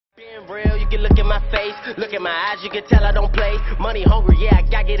been real, you can look at my face, look at my eyes, you can tell I don't play. Money hungry, yeah, I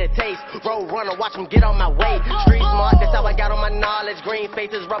gotta get a taste. Road runner, watch them get on my way. Street smart, that's how I got on my knowledge. Green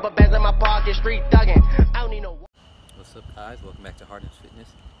faces, rubber bands in my pocket, street thugging. I don't need no. What's up, guys? Welcome back to Hardness Fitness.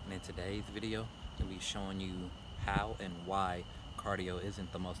 And in today's video, I'm gonna be showing you how and why cardio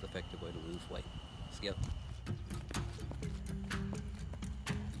isn't the most effective way to lose weight. Let's go.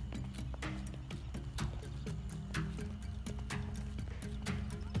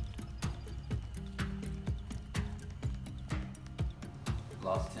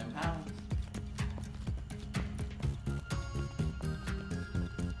 Lost 10 pounds.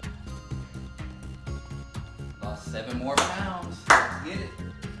 Lost 7 more pounds. Let's get it.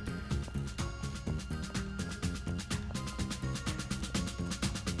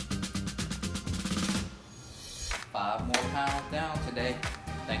 Five more pounds down today.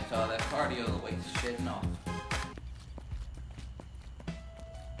 Thanks to all that cardio, the weight's shedding off.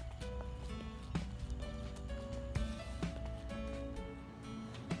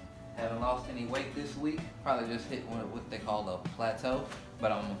 Haven't lost any weight this week. Probably just hit what they call a plateau.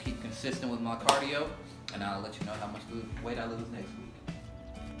 But I'm gonna keep consistent with my cardio, and I'll let you know how much weight I lose next week.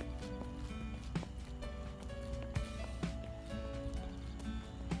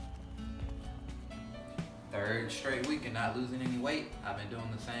 Third straight week and not losing any weight. I've been doing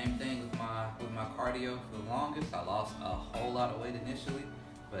the same thing with my cardio for the longest. I lost a whole lot of weight initially,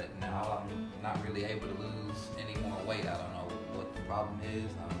 but now I'm not really able to lose any more weight. I don't know what the problem is.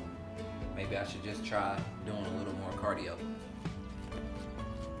 Maybe I should just try doing a little more cardio.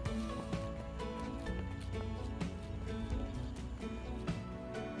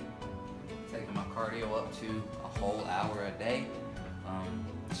 Taking my cardio up to a whole hour a day.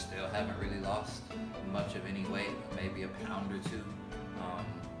 Still haven't really lost much of any weight, maybe a pound or two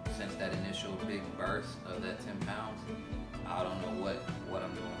since that initial big burst of that 10 pounds. I don't know what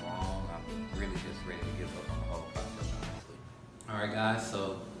I'm doing wrong. I'm really just ready to give up on the whole process, honestly. Alright guys,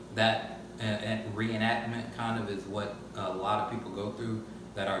 so that reenactment kind of is what a lot of people go through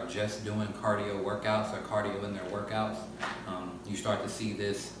that are just doing cardio workouts or cardio in their workouts. You start to see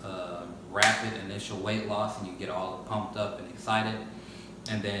this rapid initial weight loss and you get all pumped up and excited,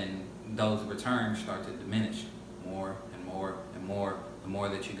 and then those returns start to diminish more and more and more. The more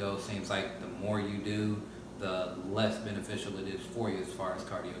that you go, seems like the more you do, the less beneficial it is for you as far as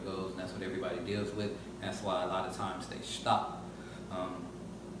cardio goes, and that's what everybody deals with. That's why a lot of times they stop. I'm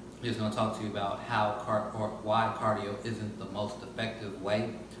just going to talk to you about why cardio isn't the most effective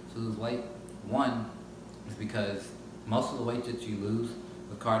way to lose weight. One is because most of the weight that you lose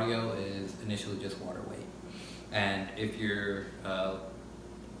with cardio is initially just water weight. And if you're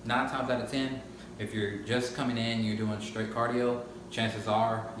 9 times out of 10, if you're just coming in, you're doing straight cardio, chances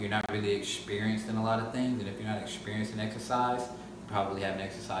are you're not really experienced in a lot of things. And if you're not experienced in exercise, you probably haven't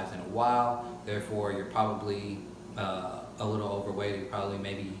exercised in a while. Therefore, you're probably a little overweight, or probably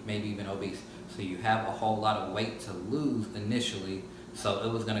maybe even obese. So you have a whole lot of weight to lose initially. So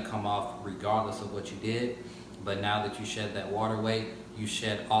it was going to come off regardless of what you did. But now that you shed that water weight, you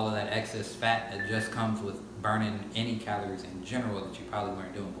shed all of that excess fat that just comes with burning any calories in general that you probably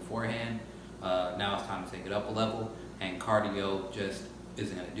weren't doing beforehand. Now it's time to take it up a level, and cardio just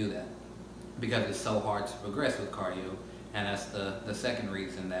isn't going to do that because it's so hard to progress with cardio, and that's the second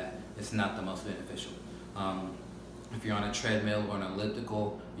reason that it's not the most beneficial. If you're on a treadmill or an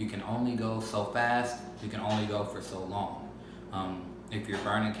elliptical, you can only go so fast, you can only go for so long. If you're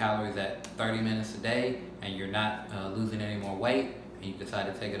burning calories at 30 minutes a day and you're not losing any more weight, and you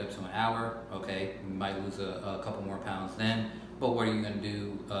decide to take it up to an hour, okay, you might lose a couple more pounds then, but what are you going to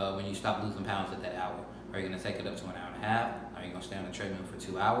do when you stop losing pounds at that hour? Are you going to take it up to an hour and a half? Are you going to stay on the treadmill for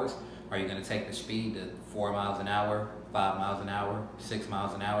 2 hours? Are you going to take the speed to 4 miles an hour, 5 miles an hour, 6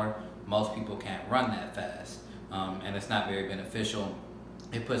 miles an hour? Most people can't run that fast, and it's not very beneficial.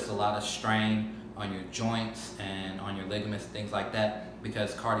 It puts a lot of strain on your joints and on your ligaments, things like that,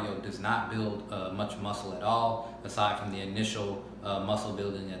 because cardio does not build much muscle at all, aside from the initial muscle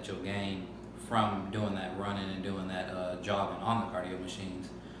building that you'll gain from doing that running and doing that jogging on the cardio machines.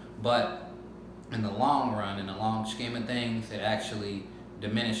 But in the long run, in the long scheme of things, it actually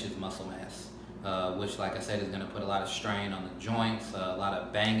diminishes muscle mass, which, like I said, is going to put a lot of strain on the joints, a lot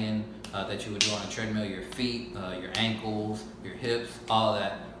of banging that you would do on a treadmill. Your feet, your ankles, your hips, all of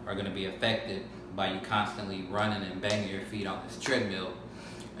that are going to be affected by you constantly running and banging your feet on this treadmill,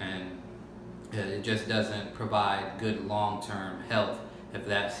 and it just doesn't provide good long-term health if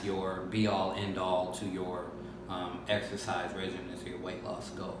that's your be-all end-all to your exercise regimen, to your weight loss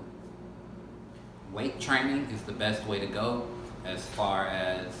goal. Weight training is the best way to go as far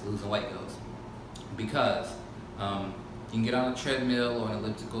as losing weight goes, because You can get on a treadmill or an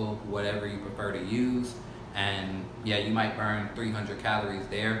elliptical, whatever you prefer to use, and yeah, you might burn 300 calories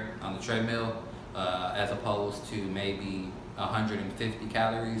there on the treadmill as opposed to maybe 150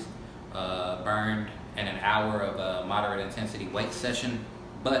 calories burned in an hour of a moderate intensity weight session.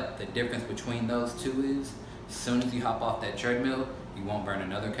 But the difference between those two is, as soon as you hop off that treadmill, you won't burn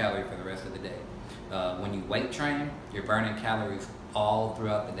another calorie for the rest of the day. When you weight train, you're burning calories all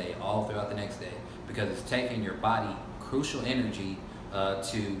throughout the day, all throughout the next day, because it's taking your body crucial energy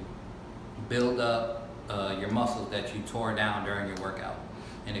to build up your muscles that you tore down during your workout.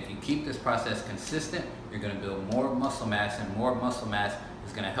 And if you keep this process consistent, you're going to build more muscle mass, and more muscle mass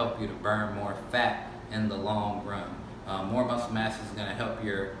is going to help you to burn more fat in the long run. More muscle mass is going to help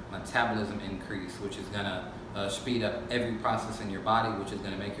your metabolism increase, which is going to speed up every process in your body, which is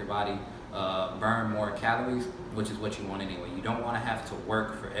going to make your body burn more calories, which is what you want anyway. You don't want to have to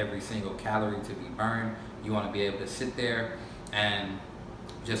work for every single calorie to be burned. You want to be able to sit there and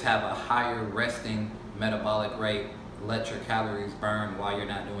just have a higher resting metabolic rate, let your calories burn while you're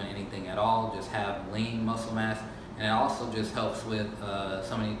not doing anything at all, just have lean muscle mass. And it also just helps with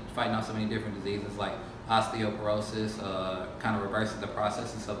fighting off so many different diseases like osteoporosis, kind of reverses the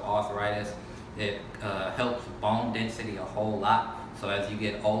processes of arthritis. It helps bone density a whole lot. So as you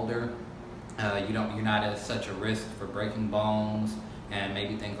get older, you're not at such a risk for breaking bones, and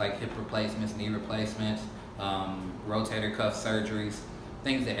maybe things like hip replacements, knee replacements, rotator cuff surgeries,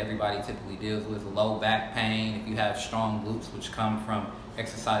 things that everybody typically deals with. Low back pain, if you have strong glutes which come from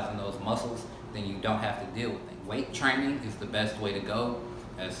exercising those muscles, then you don't have to deal with things. Weight training is the best way to go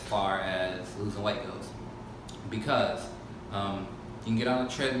as far as losing weight goes, because you can get on a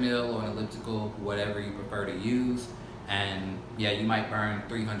treadmill or an elliptical, whatever you prefer to use, and yeah, you might burn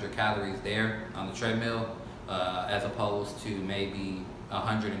 300 calories there on the treadmill as opposed to maybe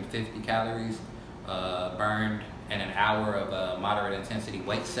 150 calories burned in an hour of a moderate intensity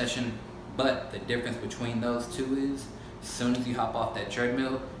weight session. But the difference between those two is, as soon as you hop off that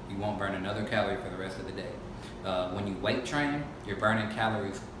treadmill, you won't burn another calorie for the rest of the day. When you weight train, you're burning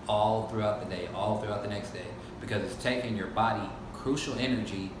calories all throughout the day, all throughout the next day, because it's taking your body crucial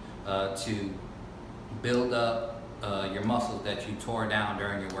energy to build up your muscles that you tore down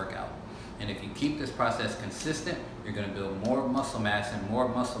during your workout. And if you keep this process consistent, you're going to build more muscle mass, and more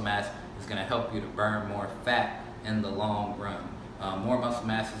muscle mass is going to help you to burn more fat in the long run. More muscle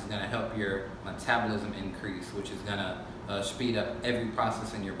mass is going to help your metabolism increase, which is going to speed up every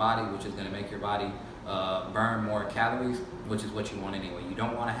process in your body, which is going to make your body burn more calories, which is what you want anyway. You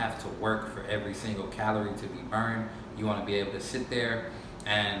don't want to have to work for every single calorie to be burned. You want to be able to sit there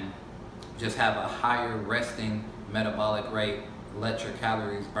and just have a higher resting metabolic rate, let your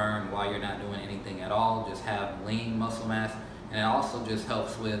calories burn while you're not doing anything at all, just have lean muscle mass. And it also just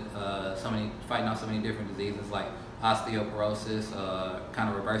helps with fighting off so many different diseases like osteoporosis, kind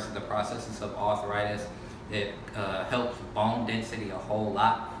of reverses the processes of arthritis. It helps bone density a whole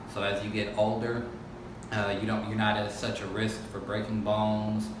lot. So as you get older, you're not at such a risk for breaking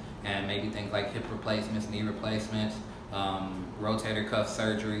bones, and maybe things like hip replacements, knee replacements, rotator cuff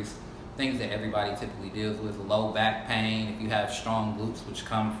surgeries, things that everybody typically deals with. Low back pain, if you have strong glutes which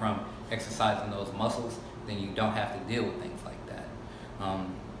come from exercising those muscles, then you don't have to deal with things like that.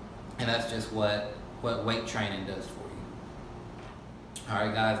 And that's just what weight training does for you.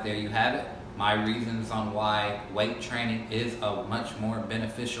 Alright guys, there you have it. My reasons on why weight training is a much more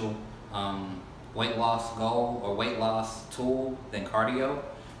beneficial weight loss goal or weight loss tool than cardio.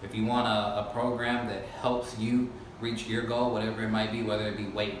 If you want a program that helps you reach your goal, whatever it might be, whether it be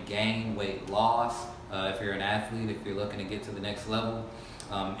weight gain, weight loss, if you're an athlete, if you're looking to get to the next level,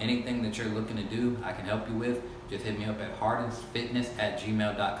 anything that you're looking to do, I can help you with. Just hit me up at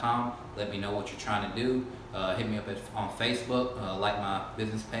hardensfitness@gmail.com. Let me know what you're trying to do. Hit me up on Facebook, like my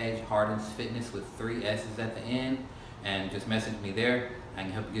business page, Hardens Fitness with 3 S's at the end, and just message me there. I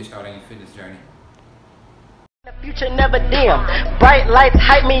can help you get started on your fitness journey. The future never dim. Bright lights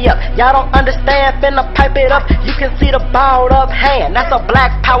hype me up. Y'all don't understand, finna pipe it up. You can see the balled up hand. That's a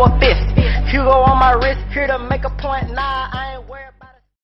black power fist. Hugo on my wrist, here to make a point. Nah, I ain't worried.